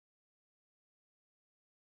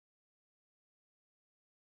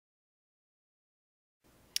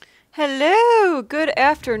Hello! Good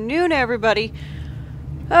afternoon, everybody.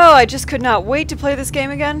 Oh, I just could not wait to play this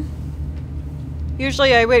game again.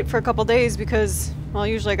 Usually I wait for a couple days because, well,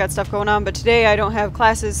 usually I got stuff going on, but today I don't have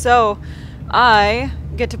classes, so I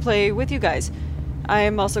get to play with you guys. I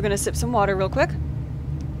am also going to sip some water real quick.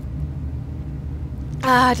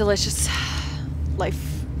 Ah, delicious.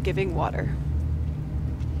 Life-giving water.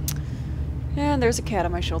 And there's a cat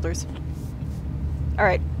on my shoulders.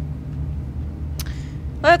 Alright.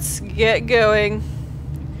 Let's get going.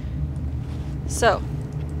 So.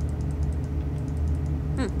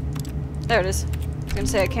 There it is. I was gonna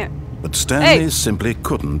say I can't. But Stanley simply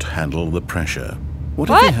couldn't handle the pressure.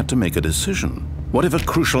 What if he had to make a decision? What if a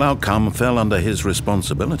crucial outcome fell under his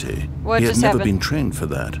responsibility? What he had just never happened? been trained for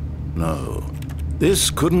that. No.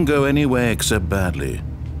 This couldn't go any way except badly.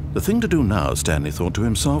 The thing to do now, Stanley thought to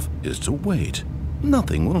himself, is to wait.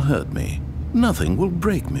 Nothing will hurt me. Nothing will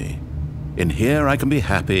break me. In here I can be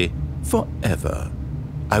happy forever.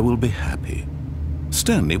 I will be happy.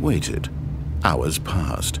 Stanley waited. Hours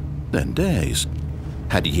passed, then days.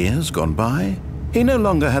 Had years gone by? He no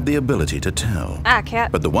longer had the ability to tell. Ah,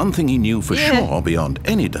 cat. But the one thing he knew for sure, beyond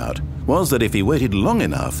any doubt, was that if he waited long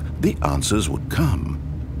enough, the answers would come.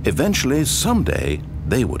 Eventually, someday,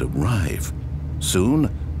 they would arrive. Soon,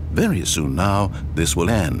 very soon now, this will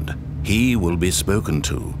end. He will be spoken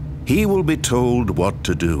to. He will be told what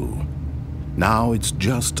to do. Now it's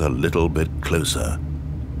just a little bit closer.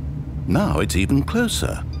 Now it's even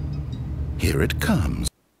closer. Here it comes.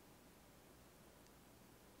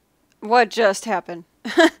 What just happened?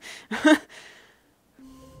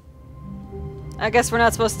 I guess we're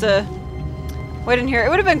not supposed to wait in here. It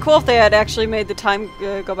would have been cool if they had actually made the time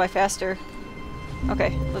go by faster.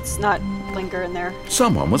 Okay, let's not linger in there.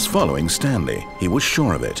 Someone was following Stanley. He was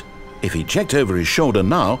sure of it. If he checked over his shoulder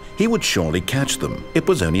now, he would surely catch them. It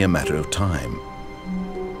was only a matter of time.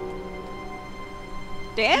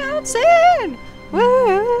 Dancing! Woo!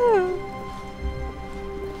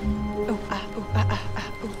 Ooh, ah, ooh, ah, ah,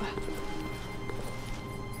 ah, ooh,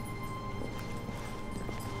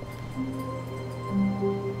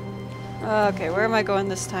 ah. Okay, where am I going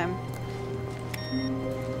this time?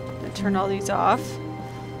 I turn all these off.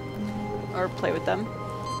 Or play with them.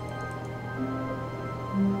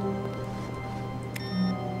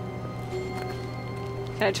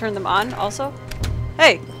 Can I turn them on also?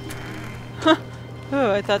 Hey!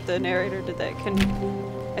 Oh, I thought the narrator did that.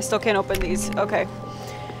 I still can't open these. Okay.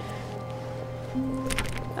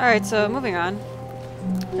 Alright, so moving on.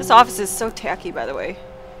 This office is so tacky, by the way.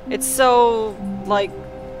 It's so, like,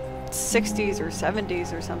 60s or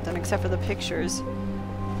 70s or something, except for the pictures.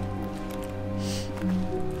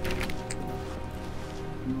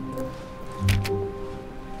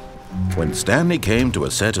 When Stanley came to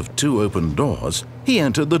a set of 2 open doors, he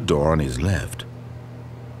entered the door on his left.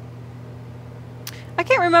 I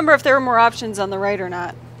can't remember if there were more options on the right or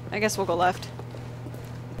not. I guess we'll go left.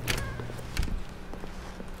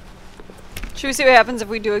 Should we see what happens if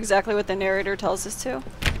we do exactly what the narrator tells us to?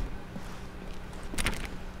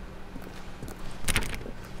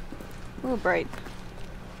 Ooh, bright.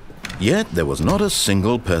 Yet there was not a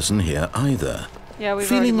single person here either. Yeah, we've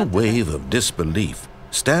Feeling a already met wave of disbelief,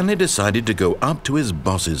 Stanley decided to go up to his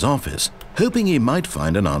boss's office, hoping he might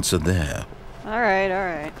find an answer there. Alright,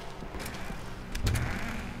 alright.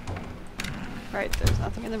 Right, there's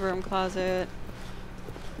nothing in the broom closet.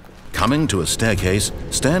 Coming to a staircase,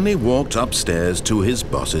 Stanley walked upstairs to his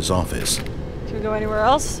boss's office. Can we go anywhere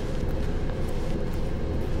else?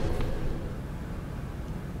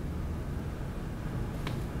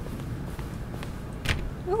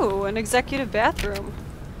 Ooh, an executive bathroom.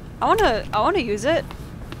 I wanna use it.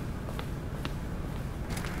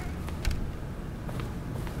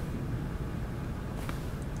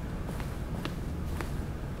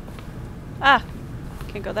 Ah,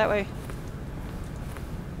 can't go that way.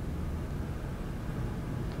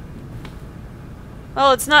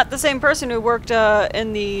 Well, it's not the same person who worked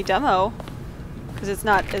in the demo, because it's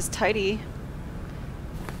not as tidy.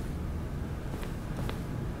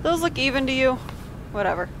 Those look even to you?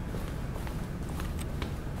 Whatever.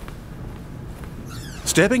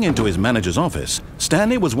 Stepping into his manager's office,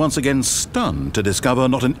 Stanley was once again stunned to discover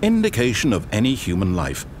not an indication of any human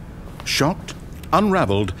life. Shocked,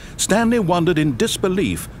 unraveled, Stanley wondered in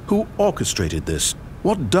disbelief who orchestrated this.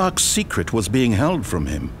 What dark secret was being held from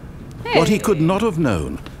him? Hey. What he could not have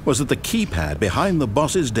known was that the keypad behind the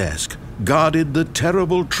boss's desk guarded the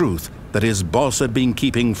terrible truth that his boss had been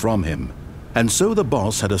keeping from him. And so the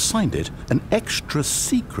boss had assigned it an extra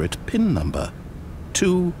secret PIN number.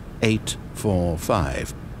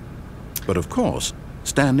 2845. But of course,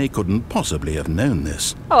 Stanley couldn't possibly have known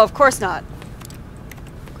this. Oh, of course not.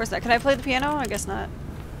 Of course not. Can I play the piano? I guess not.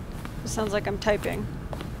 It sounds like I'm typing.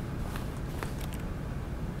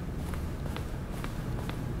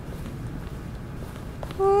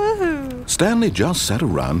 Woohoo! Stanley just sat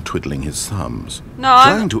around twiddling his thumbs. No,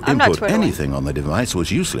 Trying to I'm not input twiddling. anything on the device was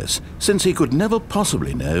useless, since he could never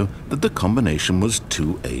possibly know that the combination was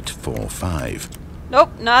 2845.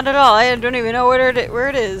 Nope, not at all. I don't even know where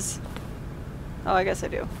it is. Oh, I guess I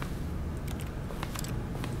do.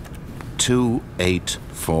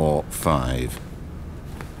 2845.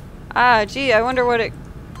 Ah, gee, I wonder what it...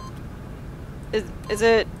 Is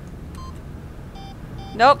it...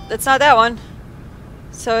 Nope, that's not that one.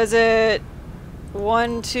 So is it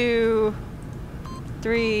 1, 2,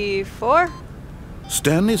 3, 4?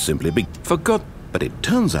 Stanley simply forgot, but it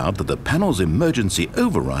turns out that the panel's emergency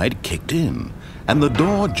override kicked in, and the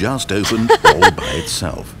door just opened all by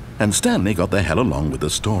itself. And Stanley got the hell along with the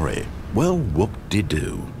story. Well,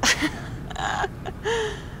 whoop-de-doo.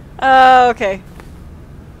 Okay.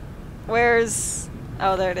 Where's...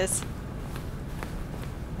 Oh, there it is.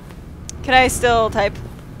 Can I still type?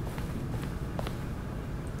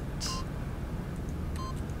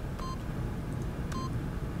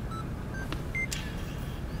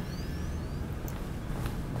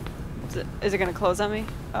 Is it gonna close on me?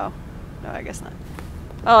 Oh. No, I guess not.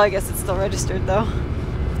 Oh, I guess it's still registered, though.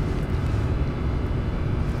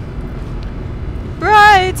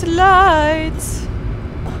 Bright lights!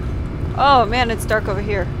 Oh, man, it's dark over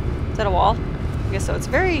here. Is that a wall? I guess so. It's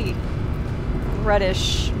very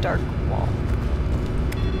reddish, dark wall.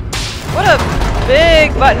 What a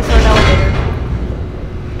big button for an elevator.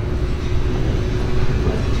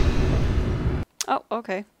 Oh,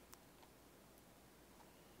 okay.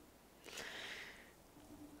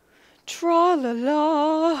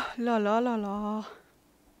 Tra-la-la, la-la-la-la.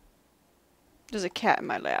 There's a cat in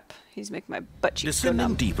my lap. He's making my butt cheeks go Descending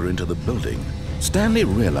numb. deeper into the building, Stanley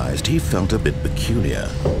realized he felt a bit peculiar.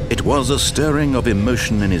 It was a stirring of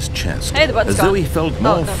emotion in his chest, Hey, the button's as though gone. he felt Oh,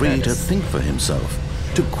 more no, there free it to is. think for himself,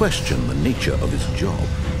 to question the nature of his job.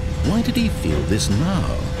 Why did he feel this now,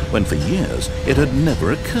 when for years it had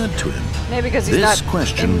never occurred to him? Maybe because he's not This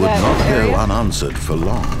question in would that not area. go unanswered for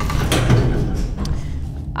long.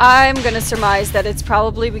 I'm gonna surmise that it's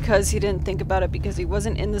probably because he didn't think about it because he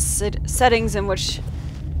wasn't in the settings in which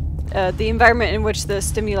the environment in which the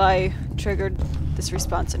stimuli triggered this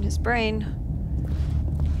response in his brain.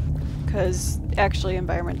 Because actually,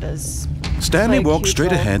 environment does. Stanley play a walked huge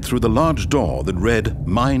straight role. ahead through the large door that read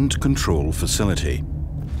Mind Control Facility.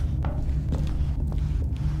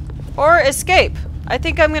 Or escape. I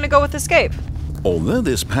think I'm gonna go with escape. Although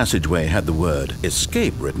this passageway had the word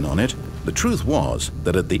escape written on it, the truth was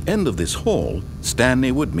that at the end of this hall,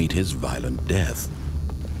 Stanley would meet his violent death.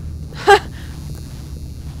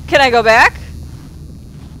 Can I go back?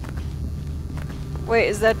 Wait,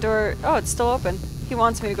 is that door... Oh, it's still open. He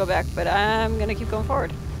wants me to go back, but I'm gonna keep going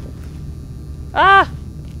forward. Ah!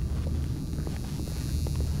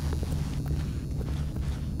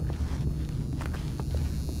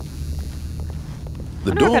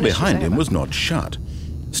 The wonder what door kind of shoes I behind have him on. was not shut.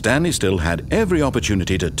 Stanley still had every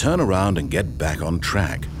opportunity to turn around and get back on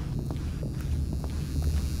track.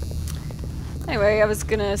 Anyway, I was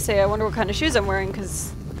gonna say I wonder what kind of shoes I'm wearing,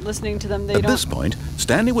 because listening to them, they At don't... this point,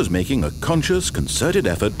 Stanley was making a conscious, concerted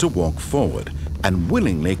effort to walk forward and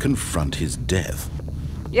willingly confront his death.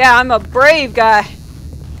 Yeah, I'm a brave guy.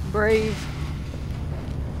 Brave.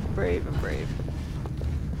 Brave and brave.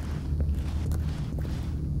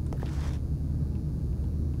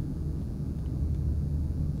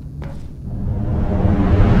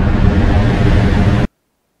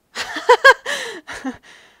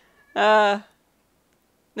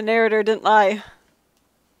 The narrator didn't lie.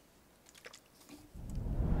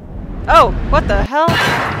 Oh, what the hell?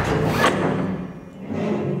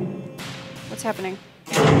 What's happening?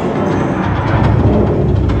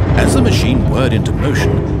 As the machine whirred into motion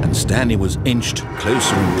and Stanley was inched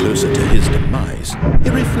closer and closer to his demise, he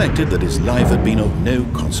reflected that his life had been of no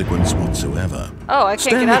consequence whatsoever. Oh, I can't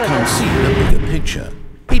Stanley get out of can't this. see the bigger picture.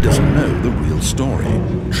 He doesn't know the real story,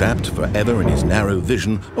 trapped forever in his narrow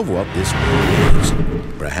vision of what this world is.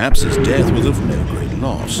 Perhaps his death was of no great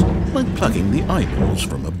loss, like plucking the eyeballs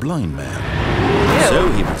from a blind man. Ew. So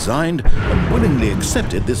he resigned and willingly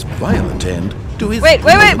accepted this violent end to his Wait.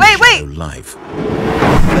 shallow life.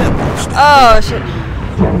 Farewell, Stanley. Oh, shit.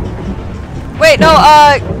 Wait, no,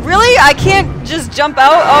 really? I can't just jump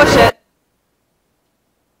out? Oh, shit.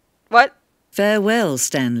 What? "Farewell,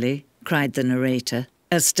 Stanley," cried the narrator,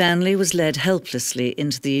 as Stanley was led helplessly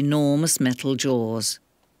into the enormous metal jaws.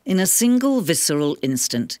 In a single visceral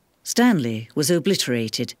instant, Stanley was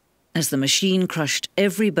obliterated as the machine crushed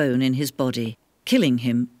every bone in his body. killing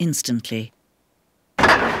him instantly.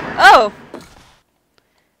 Oh!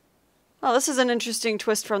 Well, this is an interesting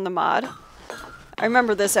twist from the mod. I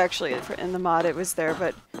remember this actually in the mod, it was there,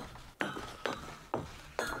 but...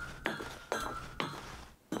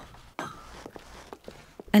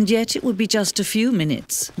 And yet it would be just a few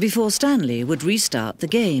minutes before Stanley would restart the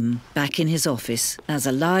game, back in his office, as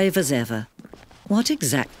alive as ever. What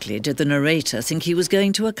exactly did the narrator think he was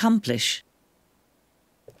going to accomplish?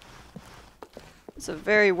 It's a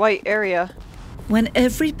very white area. When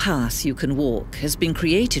every path you can walk has been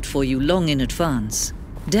created for you long in advance,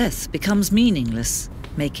 death becomes meaningless,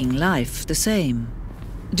 making life the same.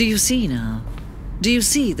 Do you see now? Do you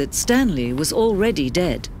see that Stanley was already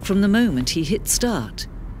dead from the moment he hit start?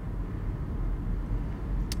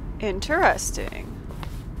 Interesting.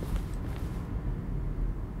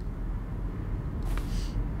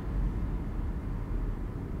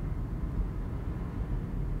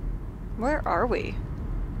 Where are we?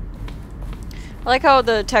 I like how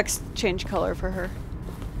the text changed color for her.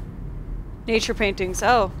 Nature paintings.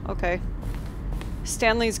 Oh, okay.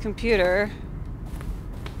 Stanley's computer.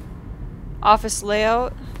 Office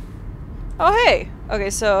layout. Oh, hey!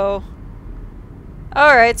 Okay, so...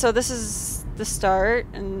 Alright, so this is the start,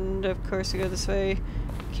 and of course we go this way.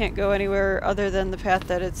 Can't go anywhere other than the path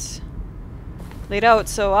that it's laid out,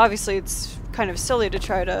 so obviously it's kind of silly to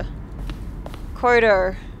try to...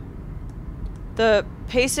 Corridor. The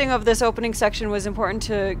pacing of this opening section was important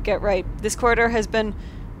to get right. This corridor has been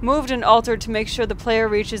moved and altered to make sure the player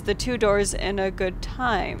reaches the 2 doors in a good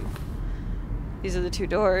time. These are the 2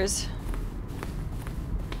 doors.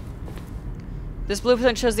 This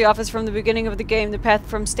blueprint shows the office from the beginning of the game. The path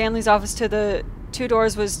from Stanley's office to the 2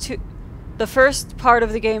 doors was the first part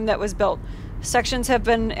of the game that was built. Sections have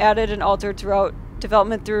been added and altered throughout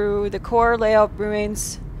development through the core layout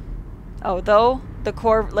remains... Though the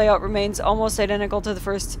core layout remains almost identical to the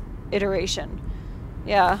first iteration.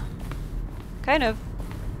 Yeah. Kind of.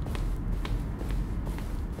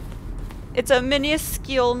 It's a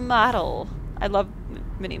minuscule model. I love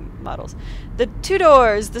mini models. The 2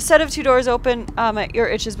 doors. The set of 2 doors open... my ear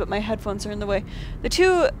itches, but my headphones are in the way. The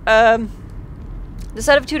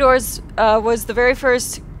set of 2 doors was the very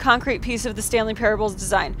first concrete piece of the Stanley Parable's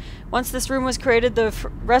design. Once this room was created, the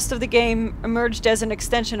rest of the game emerged as an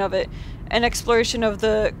extension of it, an exploration of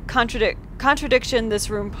the contradiction this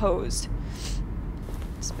room posed.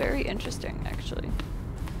 It's very interesting, actually.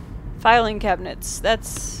 Filing cabinets.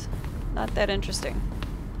 That's not that interesting.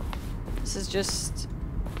 This is just...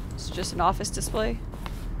 It's just an office display.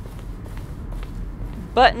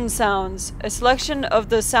 Button sounds. A selection of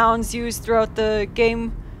the sounds used throughout the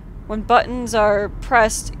game. When buttons are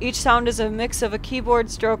pressed, each sound is a mix of a keyboard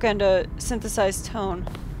stroke and a synthesized tone.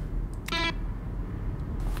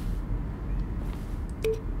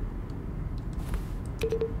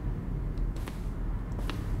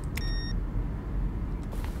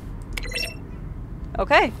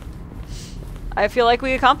 Okay. I feel like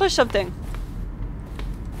we accomplished something.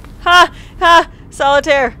 Ha! Ha!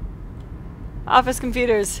 Solitaire! Office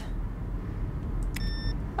computers.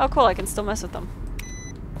 Oh cool, I can still mess with them.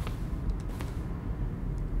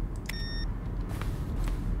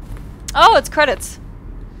 Oh, it's credits.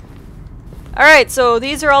 Alright, so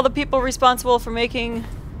these are all the people responsible for making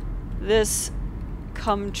this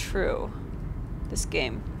come true. This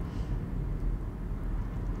game.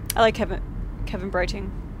 I like Kevin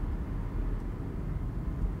Brighting.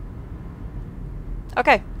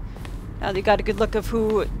 Okay. Now you got a good look of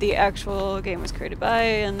who the actual game was created by,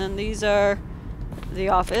 and then these are the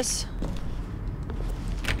office.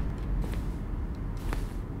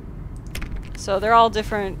 So they're all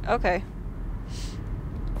different. Okay.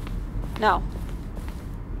 Now,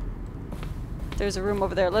 there's a room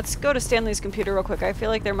over there. Let's go to Stanley's computer real quick. I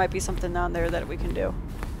feel like there might be something down there that we can do.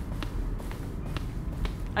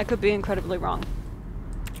 I could be incredibly wrong.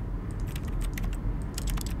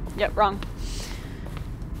 Yep, wrong.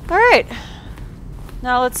 Alright.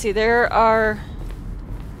 Now let's see. There are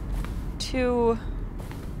 2...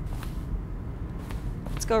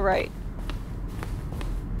 Let's go right.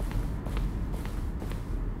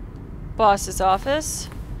 Boss's office.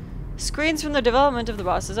 Screens from the development of the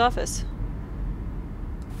boss's office.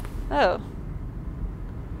 Oh.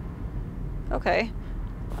 Okay.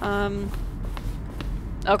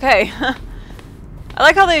 Okay. I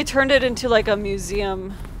like how they turned it into like a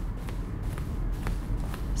museum.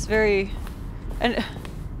 It's very... And...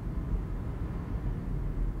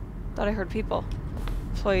 Thought I heard people.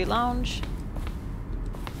 Employee lounge.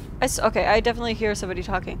 Okay, I definitely hear somebody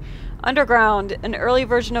talking. Underground, an early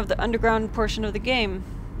version of the underground portion of the game.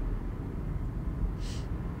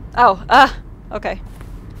 Oh, okay.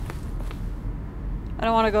 I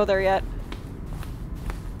don't want to go there yet.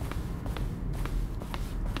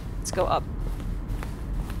 Let's go up.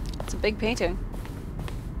 It's a big painting.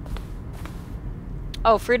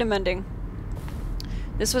 Oh, freedom ending.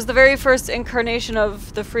 This was the very first incarnation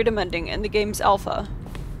of the freedom ending in the game's alpha.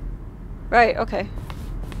 Right, okay.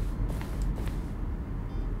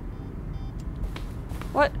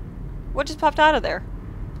 What? What just popped out of there?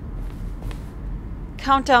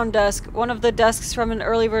 Countdown desk. One of the desks from an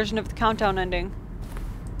early version of the countdown ending.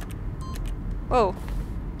 Whoa.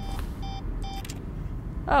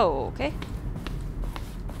 Oh, okay.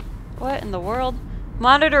 What in the world?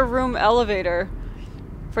 Monitor room elevator.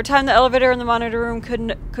 For a time, the elevator in the monitor room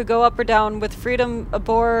could go up or down with freedom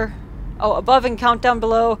above and countdown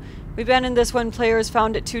below. We abandoned this when players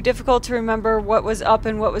found it too difficult to remember what was up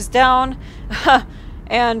and what was down,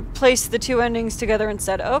 and placed the two endings together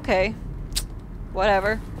instead. Okay.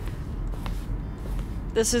 Whatever.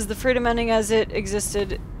 This is the freedom ending as it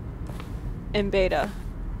existed in beta.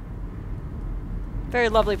 Very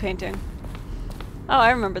lovely painting. Oh,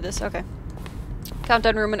 I remember this. Okay.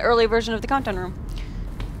 Countdown room, an early version of the countdown room.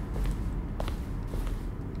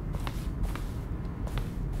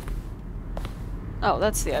 Oh,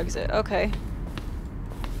 that's the exit. Okay.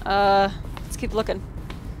 Let's keep looking.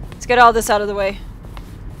 Let's get all this out of the way.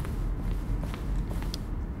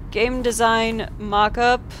 Game design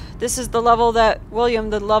mock-up. This is the level that William,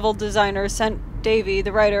 the level designer, sent Davey,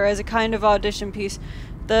 the writer, as a kind of audition piece.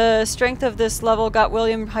 The strength of this level got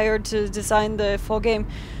William hired to design the full game.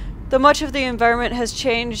 Though much of the environment has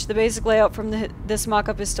changed, the basic layout from this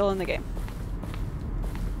mock-up is still in the game.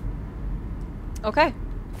 Okay.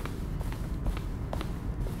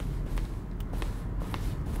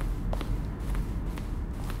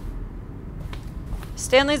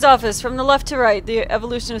 Stanley's office. From the left to right, the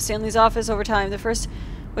evolution of Stanley's office over time. The first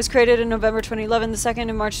was created in November 2011, the second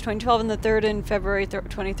in March 2012, and the third in February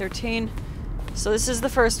 2013. So this is the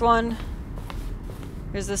first one.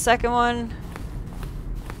 Here's the second one.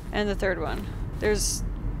 And the third one. There's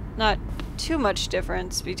not too much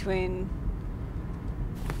difference between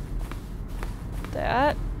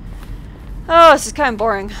that. Oh, this is kind of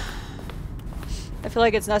boring. I feel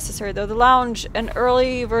like it's necessary though. The lounge, an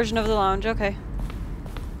early version of the lounge. Okay.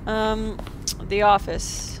 The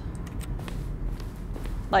office.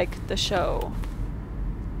 Like the show.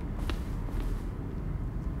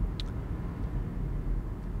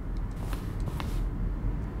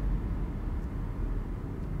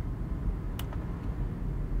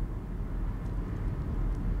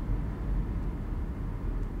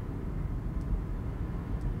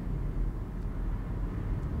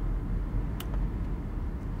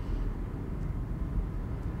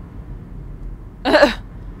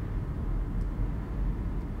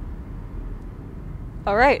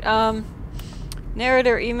 Alright,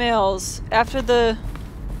 Narrator emails. After the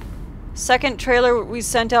second trailer we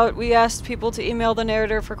sent out, we asked people to email the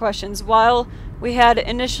narrator for questions. While we had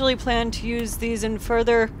initially planned to use these in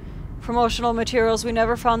further promotional materials, we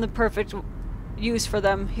never found the perfect use for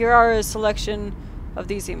them. Here are a selection of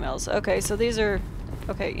these emails. Okay, so these are,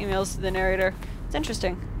 okay, emails to the narrator. It's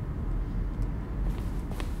interesting.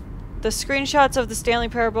 The screenshots of the Stanley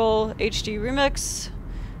Parable HD remix.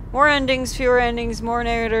 More endings, fewer endings, more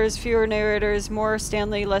narrators, fewer narrators, more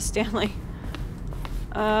Stanley, less Stanley.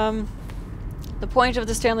 The point of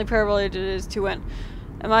the Stanley Parable is to win.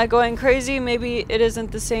 Am I going crazy? Maybe it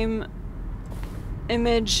isn't the same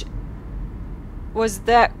image. Was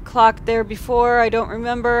that clock there before? I don't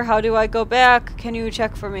remember. How do I go back? Can you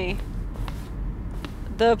check for me?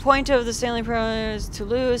 The point of the Stanley Parable is to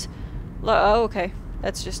lose. Oh, okay.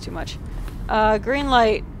 That's just too much.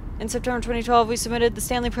 Greenlight. In September 2012, we submitted the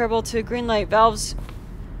Stanley Parable to Greenlight, Valve's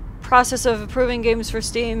process of approving games for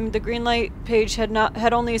Steam. The Greenlight page had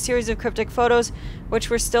only a series of cryptic photos,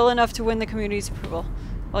 which were still enough to win the community's approval.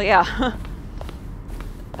 Well, yeah.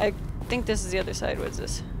 I think this is the other side. What is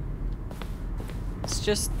this? It's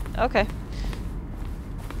just... okay.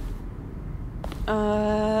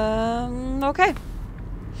 Okay.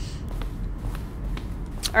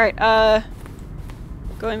 Alright,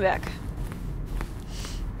 going back.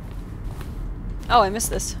 Oh, I missed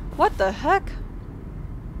this. What the heck?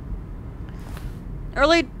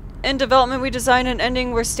 Early in development, we designed an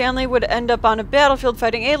ending where Stanley would end up on a battlefield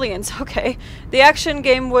fighting aliens. Okay. The action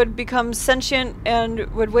game would become sentient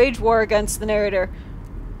and would wage war against the narrator.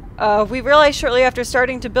 We realized shortly after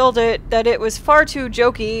starting to build it that it was far too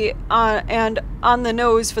jokey and on the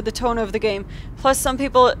nose for the tone of the game. Plus, some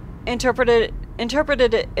people interpreted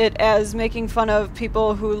it as making fun of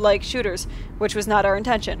people who like shooters, which was not our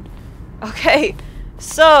intention. Okay,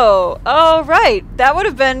 so, alright, that would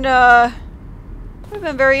have been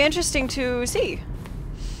very interesting to see.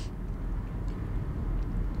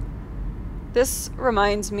 This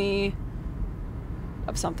reminds me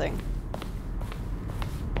of something.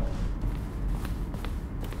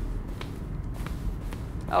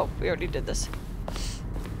 Oh, we already did this.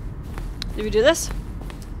 Did we do this?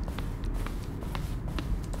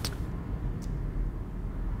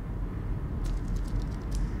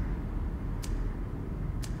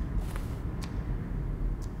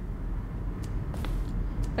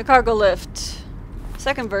 The cargo lift.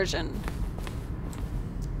 Second version.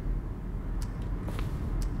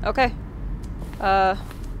 Okay.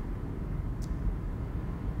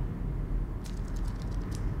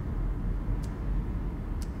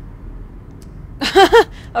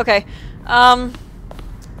 Okay.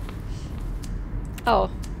 Oh.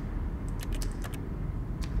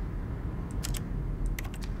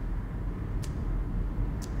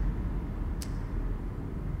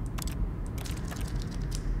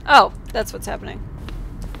 Oh, that's what's happening.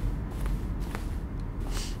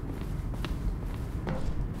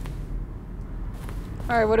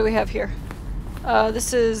 Alright, what do we have here?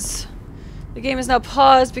 This is... The game is now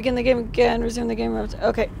paused. Begin the game again. Resume the game.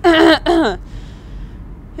 Okay.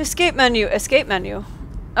 Escape menu. Escape menu.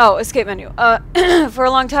 Oh, escape menu. For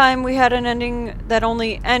a long time, we had an ending that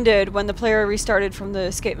only ended when the player restarted from the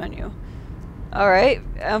escape menu. Alright.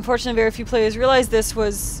 Unfortunately, very few players realized this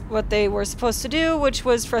was what they were supposed to do, which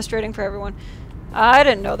was frustrating for everyone. I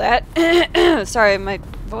didn't know that. Sorry, my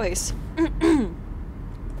voice.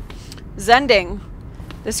 Zending.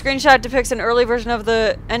 The screenshot depicts an early version of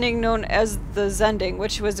the ending known as the Zending,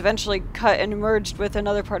 which was eventually cut and merged with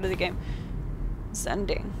another part of the game.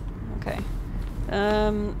 Zending. Okay.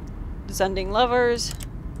 Zending lovers.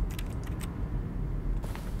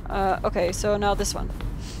 Okay, so now this one.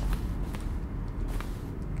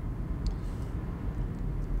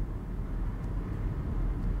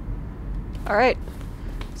 Alright.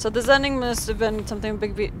 So the Zending must have been something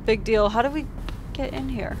big deal. How did we get in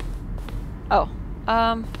here? Oh.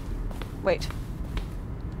 Wait.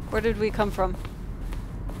 Where did we come from?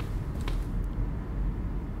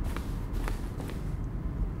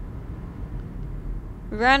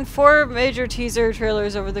 We ran 4 major teaser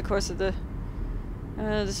trailers over the course of the...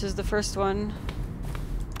 this is the first one.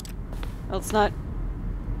 Well, it's not...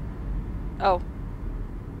 Oh.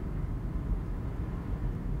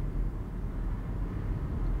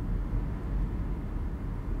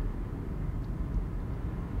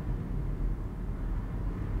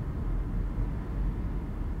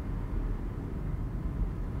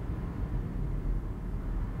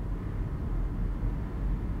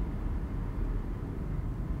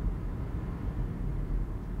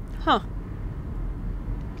 Huh.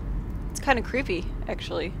 It's kind of creepy,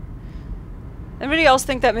 actually. Anybody else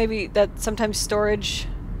think that maybe that sometimes storage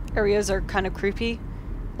areas are kind of creepy?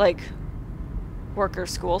 Like work or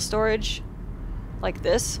school storage? Like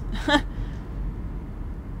this?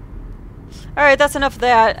 Alright, that's enough of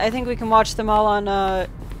that. I think we can watch them all on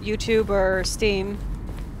YouTube or Steam.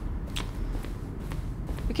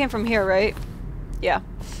 We came from here, right? Yeah.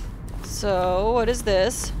 So, what is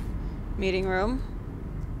this? Meeting room.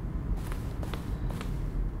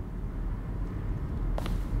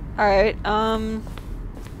 Alright,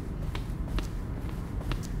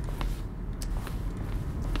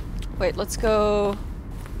 wait, let's go...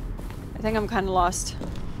 I think I'm kind of lost.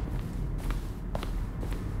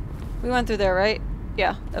 We went through there, right?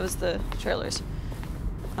 Yeah, that was the trailers.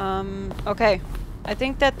 Okay. I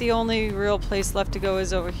think that the only real place left to go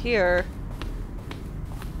is over here.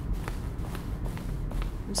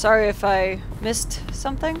 I'm sorry if I missed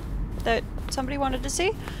something that somebody wanted to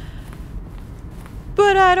see.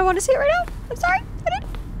 But I don't want to see it right now. I'm sorry. I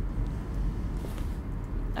didn't.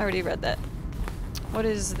 I already read that. What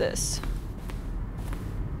is this?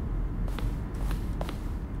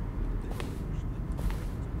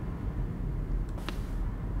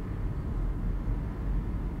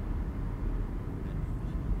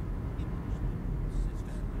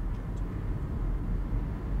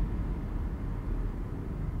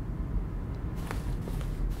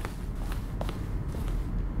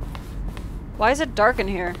 Why is it dark in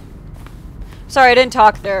here? Sorry, I didn't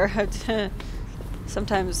talk there.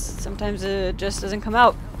 Sometimes it just doesn't come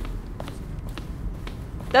out.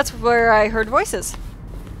 That's where I heard voices.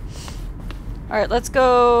 Alright, let's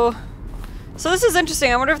go... So this is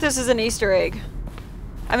interesting. I wonder if this is an Easter egg.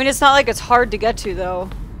 I mean, it's not like it's hard to get to,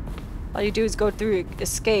 though. All you do is go through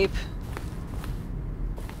escape.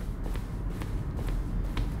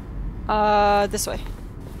 This way.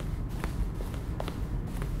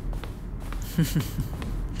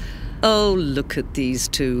 Oh, look at these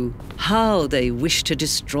two. How they wish to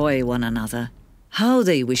destroy one another. How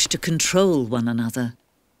they wish to control one another.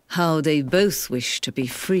 How they both wish to be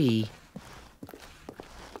free.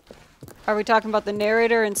 Are we talking about the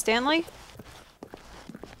narrator and Stanley?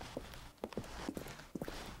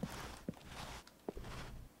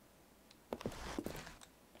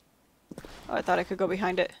 Oh, I thought I could go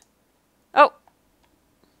behind it. Oh!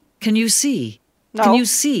 Can you see? No. Can you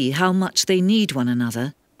see how much they need one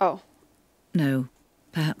another? Oh. No,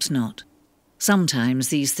 perhaps not. Sometimes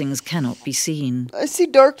these things cannot be seen. I see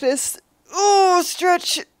darkness. Oh,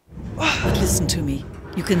 stretch! But listen to me.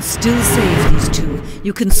 You can still save these two.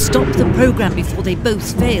 You can stop the program before they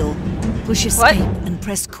both fail. Push escape and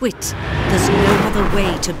press quit. There's no other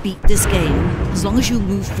way to beat this game. As long as you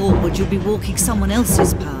move forward, you'll be walking someone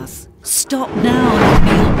else's path. Stop now and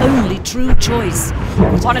it'll be your only true choice.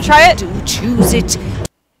 Wanna try it? Do choose it.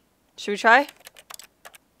 Should we try?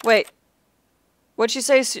 Wait. What'd she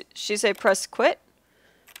say? She say press quit?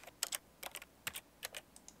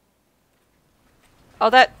 Oh,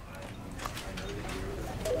 that...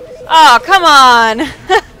 Oh, come on!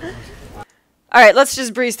 Alright, let's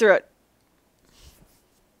just breeze through it.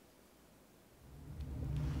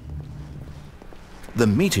 The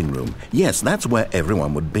meeting room. Yes, that's where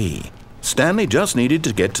everyone would be. Stanley just needed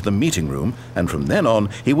to get to the meeting room, and from then on,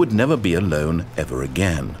 he would never be alone ever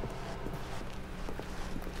again.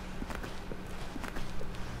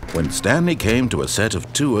 When Stanley came to a set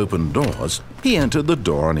of 2 open doors, he entered the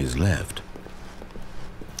door on his left.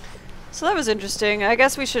 So that was interesting. I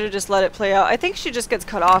guess we should have just let it play out. I think she just gets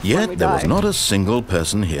cut off when we Yet there die. was not a single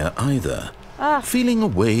person here either. Feeling a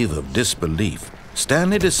wave of disbelief,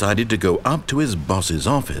 Stanley decided to go up to his boss's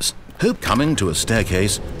office. Coming to a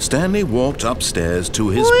staircase, Stanley walked upstairs to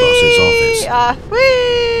his boss's office.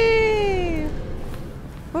 Whee!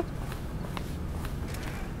 Whoop.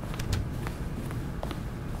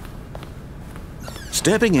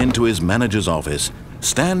 Stepping into his manager's office,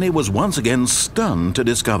 Stanley was once again stunned to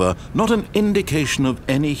discover not an indication of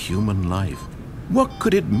any human life. What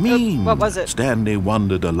could it mean? What was it? Stanley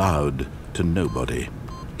wondered aloud to nobody.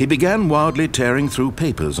 He began wildly tearing through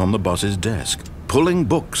papers on the boss's desk, pulling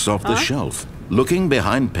books off the shelf, looking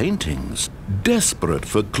behind paintings, desperate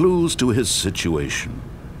for clues to his situation.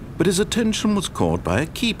 But his attention was caught by a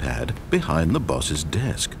keypad behind the boss's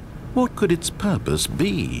desk. What could its purpose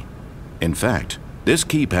be? In fact, this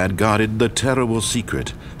keypad guarded the terrible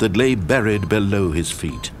secret that lay buried below his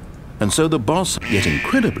feet. And so the boss, yet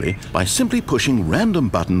incredibly, by simply pushing random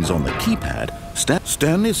buttons on the keypad,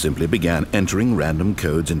 Stanley simply began entering random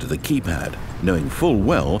codes into the keypad, knowing full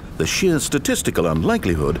well the sheer statistical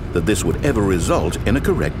unlikelihood that this would ever result in a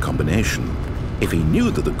correct combination. If he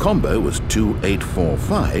knew that the combo was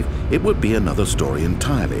 2845, it would be another story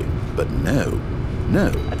entirely. But no.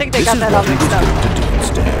 I think they got that all mixed up. This is what he was going to do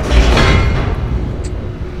instead.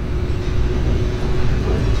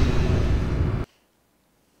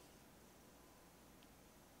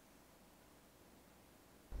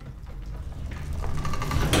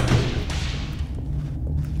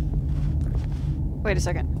 Wait a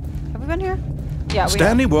second. Have we been here? Yeah, we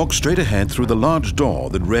Stanley have. walked straight ahead through the large door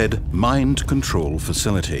that read Mind Control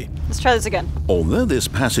Facility. Let's try this again. Although this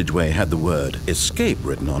passageway had the word escape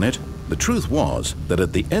written on it, the truth was that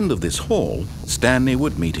at the end of this hall, Stanley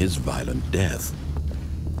would meet his violent death.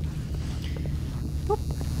 Oop.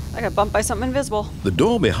 I got bumped by something invisible. The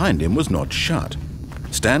door behind him was not shut.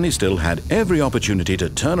 Stanley still had every opportunity to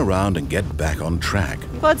turn around and get back on track.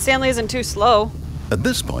 I'm glad Stanley isn't too slow. At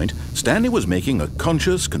this point, Stanley was making a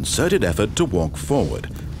conscious, concerted effort to walk forward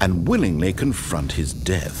and willingly confront his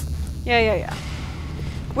death. Yeah.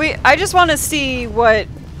 I just want to see what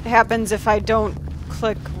happens if I don't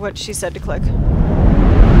click what she said to click.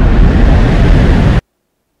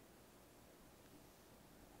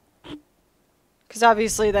 Because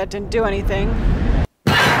obviously that didn't do anything.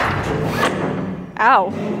 Ow.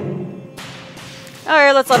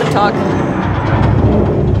 Alright, let's let him talk.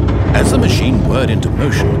 As the machine whirred into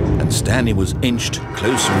motion and Stanley was inched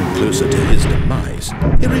closer and closer to his demise,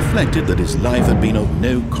 he reflected that his life had been of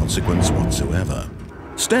no consequence whatsoever.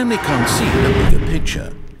 Stanley can't see the bigger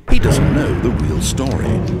picture. He doesn't know the real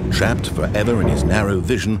story, trapped forever in his narrow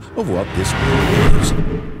vision of what this world is.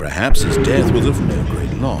 Perhaps his death was of no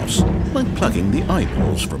great loss, like plucking the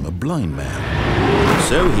eyeballs from a blind man.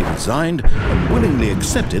 So he resigned and willingly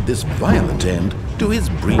accepted this violent end to his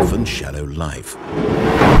brief and shallow life.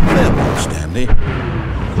 Farewell, Stanley.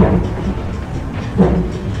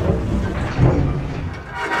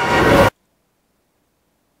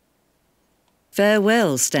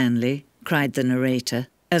 Farewell, Stanley, cried the narrator,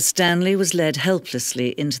 as Stanley was led helplessly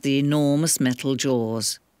into the enormous metal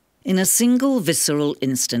jaws. In a single visceral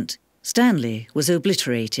instant, Stanley was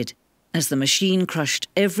obliterated as the machine crushed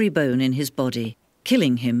every bone in his body,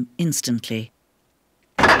 killing him instantly.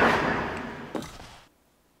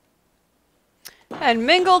 And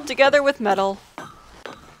mingled together with metal.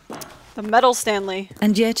 The metal Stanley.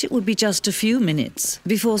 And yet it would be just a few minutes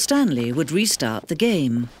before Stanley would restart the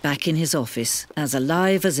game, back in his office, as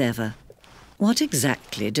alive as ever. What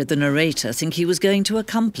exactly did the narrator think he was going to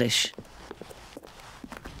accomplish?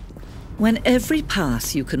 When every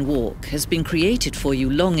path you can walk has been created for you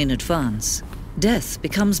long in advance, death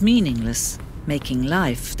becomes meaningless, making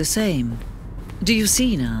life the same. Do you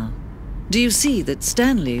see now? Do you see that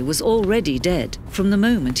Stanley was already dead from the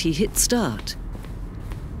moment he hit start?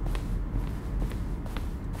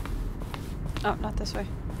 Oh, not this way.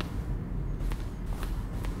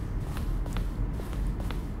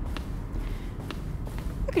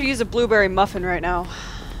 I could use a blueberry muffin right now.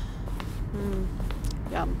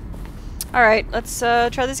 Yum. Alright, let's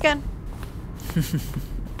try this again.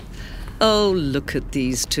 Oh, look at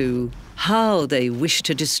these two. How they wish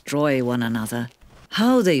to destroy one another.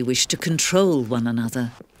 How they wish to control one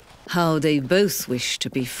another. How they both wish to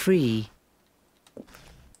be free.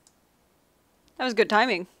 That was good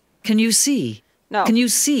timing. Can you see? No. Can you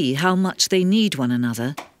see how much they need one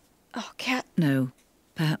another? Oh, cat. No,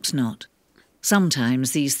 perhaps not.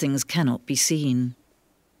 Sometimes these things cannot be seen.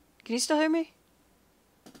 Can you still hear me?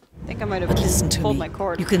 I think I might have But listen to pulled me. my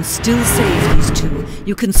cord. You can still save these two.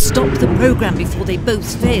 You can stop the program before they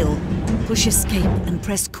both fail. Push escape and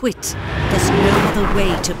press quit. There's no other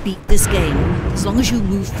way to beat this game. As long as you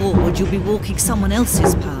move forward, you'll be walking someone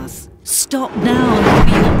else's path. Stop now and it'll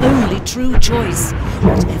be your only true choice.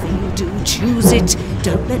 Whatever you do, choose it.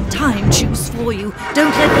 Don't let time choose for you.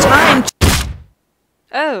 Don't let time...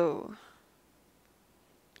 Oh.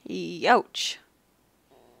 Ouch.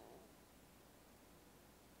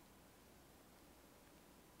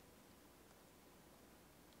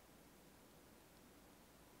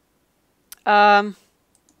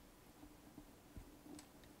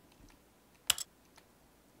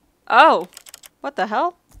 Oh. What the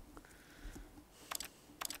hell?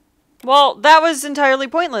 Well, that was entirely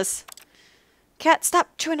pointless. Cat, stop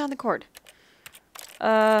chewing on the cord.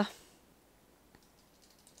 Right.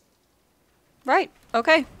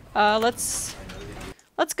 Okay. Let's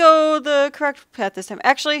go the correct path this time.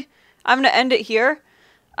 Actually, I'm gonna end it here.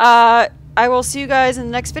 I will see you guys in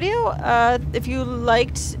the next video. If you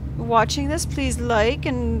liked watching this, please like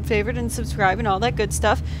and favorite and subscribe and all that good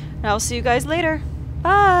stuff. And I'll see you guys later.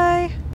 Bye!